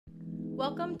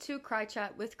Welcome to Cry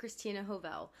Chat with Christina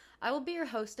Hovell. I will be your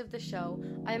host of the show.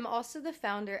 I am also the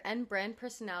founder and brand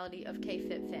personality of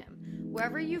KFit Fam.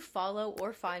 Wherever you follow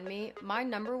or find me, my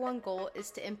number one goal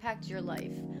is to impact your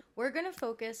life. We're going to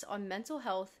focus on mental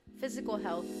health, physical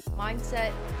health,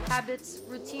 mindset, habits,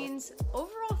 routines,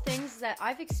 overall things that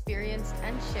I've experienced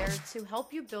and shared to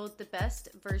help you build the best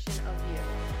version of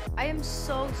you. I am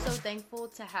so thankful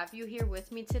to have you here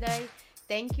with me today.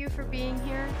 Thank you for being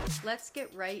here. Let's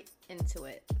get right into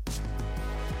it.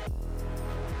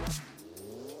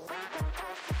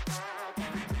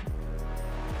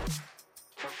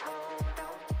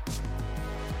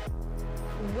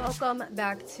 Welcome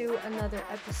back to another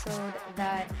episode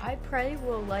that I pray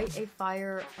will light a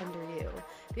fire under you.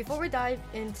 Before we dive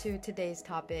into today's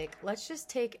topic, let's just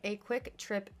take a quick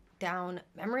trip down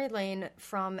memory lane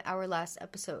from our last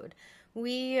episode.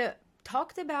 We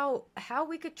talked about how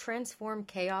we could transform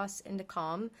chaos into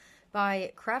calm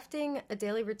by crafting a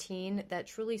daily routine that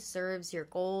truly serves your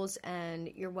goals and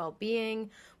your well-being.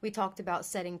 We talked about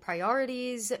setting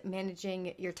priorities,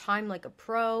 managing your time like a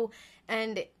pro,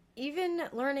 and even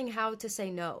learning how to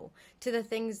say no to the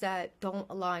things that don't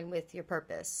align with your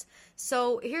purpose.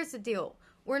 So here's the deal.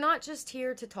 We're not just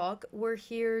here to talk, we're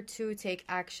here to take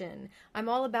action. I'm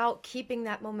all about keeping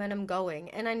that momentum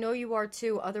going, and I know you are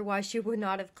too, otherwise you would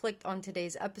not have clicked on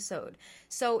today's episode.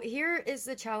 So here is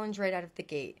the challenge right out of the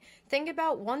gate. Think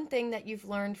about one thing that you've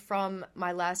learned from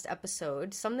my last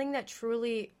episode, something that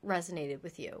truly resonated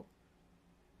with you.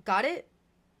 Got it?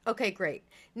 Okay, great.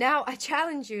 Now I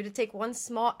challenge you to take one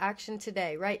small action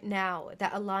today, right now,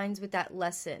 that aligns with that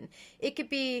lesson. It could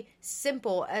be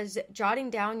simple as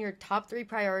jotting down your top 3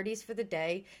 priorities for the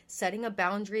day, setting a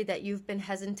boundary that you've been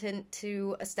hesitant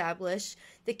to establish.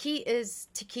 The key is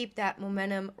to keep that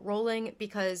momentum rolling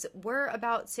because we're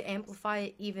about to amplify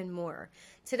it even more.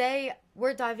 Today,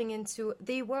 we're diving into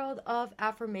the world of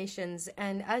affirmations,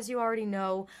 and as you already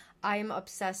know, I am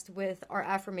obsessed with our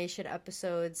affirmation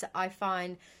episodes. I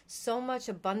find so much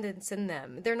abundance in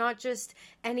them. They're not just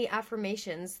any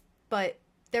affirmations, but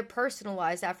they're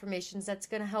personalized affirmations that's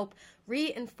going to help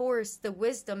reinforce the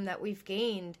wisdom that we've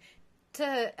gained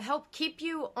to help keep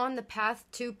you on the path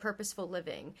to purposeful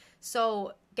living.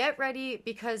 So get ready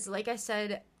because, like I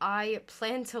said, I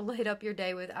plan to light up your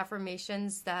day with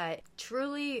affirmations that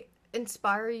truly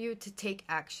inspire you to take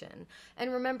action.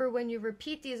 And remember, when you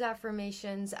repeat these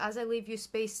affirmations, as I leave you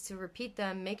space to repeat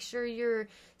them, make sure you're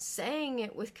saying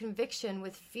it with conviction,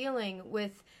 with feeling,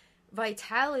 with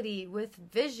vitality, with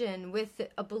vision, with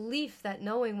a belief that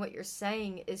knowing what you're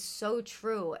saying is so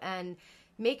true, and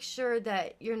make sure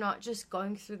that you're not just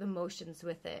going through the motions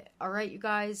with it. All right, you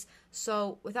guys?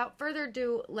 So without further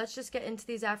ado, let's just get into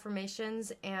these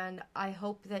affirmations, and I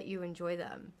hope that you enjoy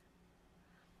them.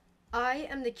 I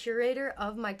am the curator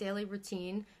of my daily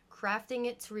routine, crafting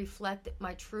it to reflect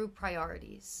my true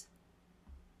priorities.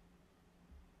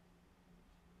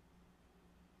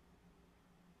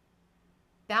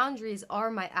 Boundaries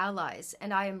are my allies,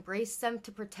 and I embrace them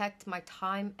to protect my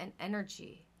time and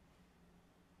energy.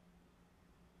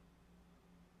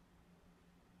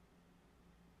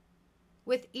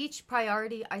 With each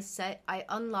priority I set, I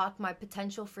unlock my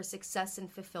potential for success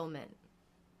and fulfillment.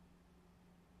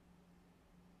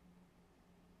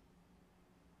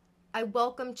 I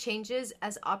welcome changes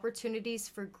as opportunities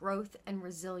for growth and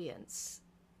resilience.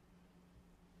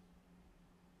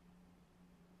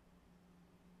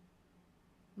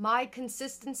 My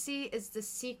consistency is the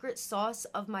secret sauce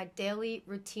of my daily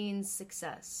routine's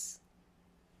success.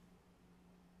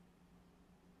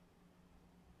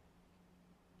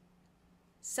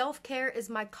 Self-care is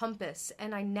my compass,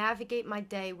 and I navigate my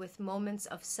day with moments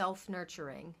of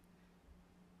self-nurturing.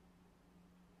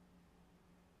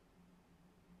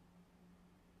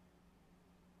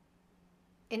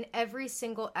 In every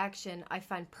single action, I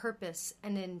find purpose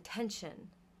and intention.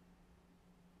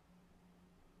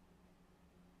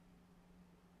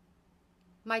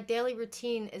 My daily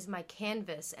routine is my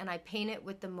canvas, and I paint it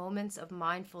with the moments of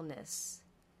mindfulness.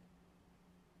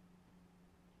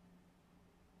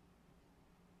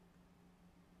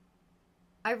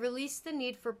 I release the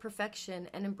need for perfection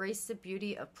and embrace the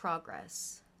beauty of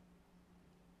progress.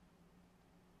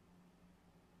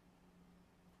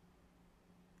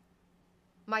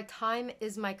 My time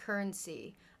is my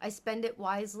currency. I spend it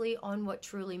wisely on what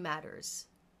truly matters.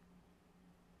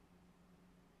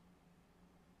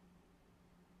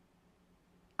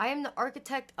 I am the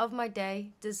architect of my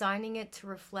day, designing it to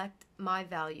reflect my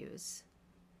values.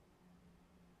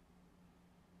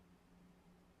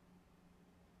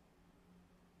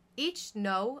 Each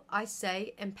no I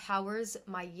say empowers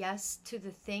my yes to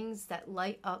the things that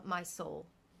light up my soul.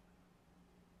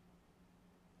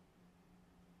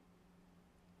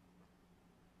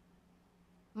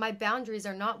 My boundaries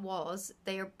are not walls,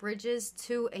 they are bridges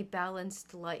to a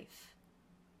balanced life.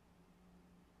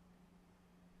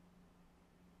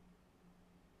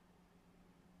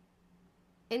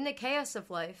 In the chaos of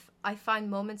life, I find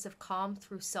moments of calm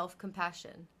through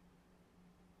self-compassion.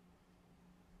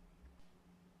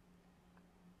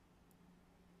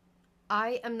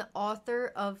 I am the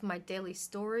author of my daily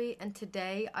story, and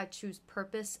today I choose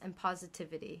purpose and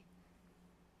positivity.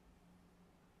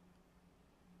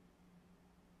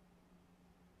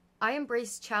 I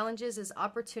embrace challenges as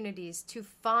opportunities to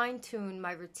fine-tune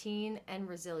my routine and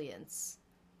resilience.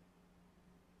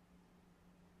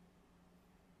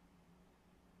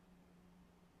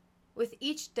 With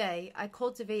each day, I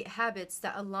cultivate habits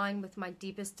that align with my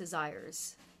deepest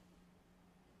desires.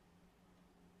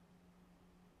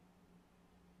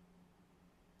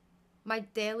 My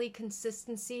daily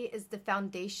consistency is the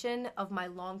foundation of my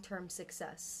long-term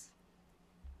success.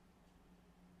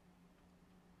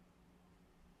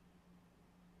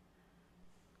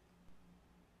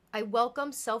 I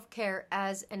welcome self-care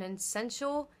as an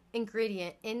essential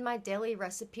ingredient in my daily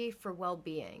recipe for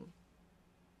well-being.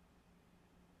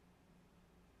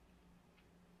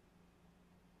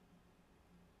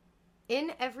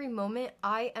 In every moment,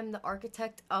 I am the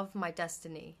architect of my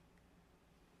destiny.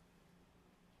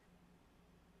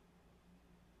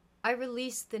 I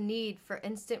release the need for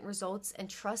instant results and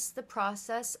trust the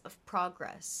process of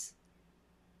progress.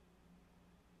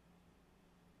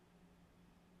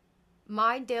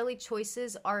 My daily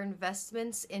choices are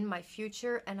investments in my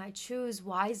future, and I choose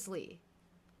wisely.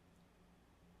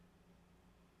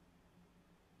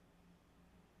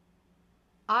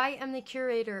 I am the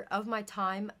curator of my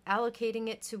time, allocating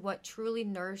it to what truly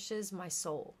nourishes my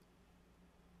soul.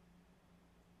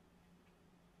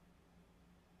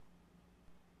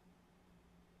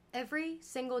 Every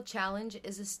single challenge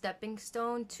is a stepping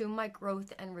stone to my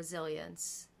growth and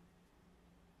resilience.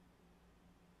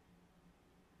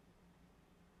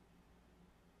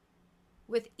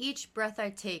 With each breath I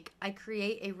take, I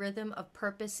create a rhythm of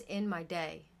purpose in my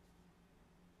day.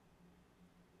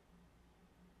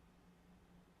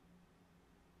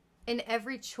 In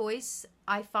every choice,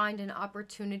 I find an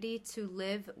opportunity to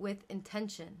live with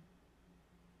intention.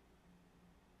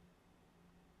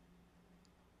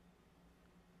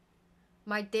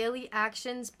 My daily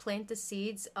actions plant the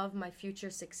seeds of my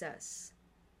future success.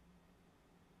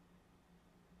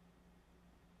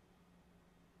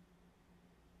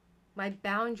 My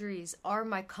boundaries are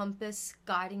my compass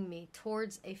guiding me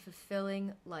towards a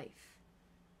fulfilling life.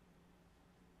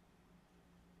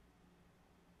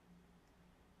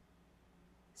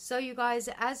 So you guys,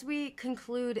 as we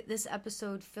conclude this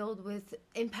episode filled with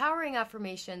empowering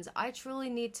affirmations, I truly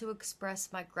need to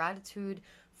express my gratitude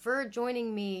for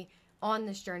joining me on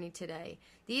this journey today.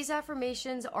 These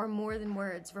affirmations are more than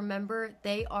words. Remember,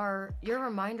 they are your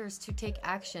reminders to take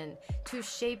action, to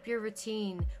shape your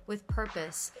routine with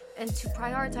purpose, and to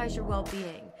prioritize your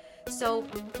well-being. So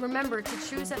remember to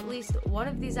choose at least one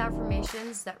of these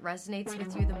affirmations that resonates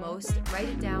with you the most. Write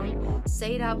it down,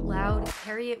 say it out loud,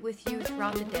 carry it with you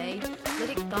throughout the day.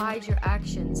 Let it guide your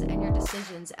actions and your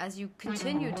decisions as you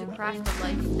continue to craft a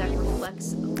life that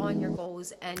reflects on your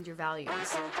goals and your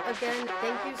values. Again,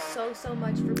 thank you so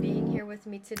much for being here with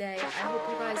me today. I hope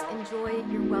you guys enjoy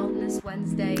your Wellness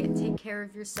Wednesday. Take care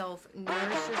of yourself,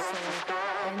 nourish your soul.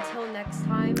 And until next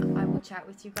time, I will chat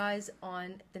with you guys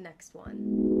on the next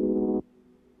one.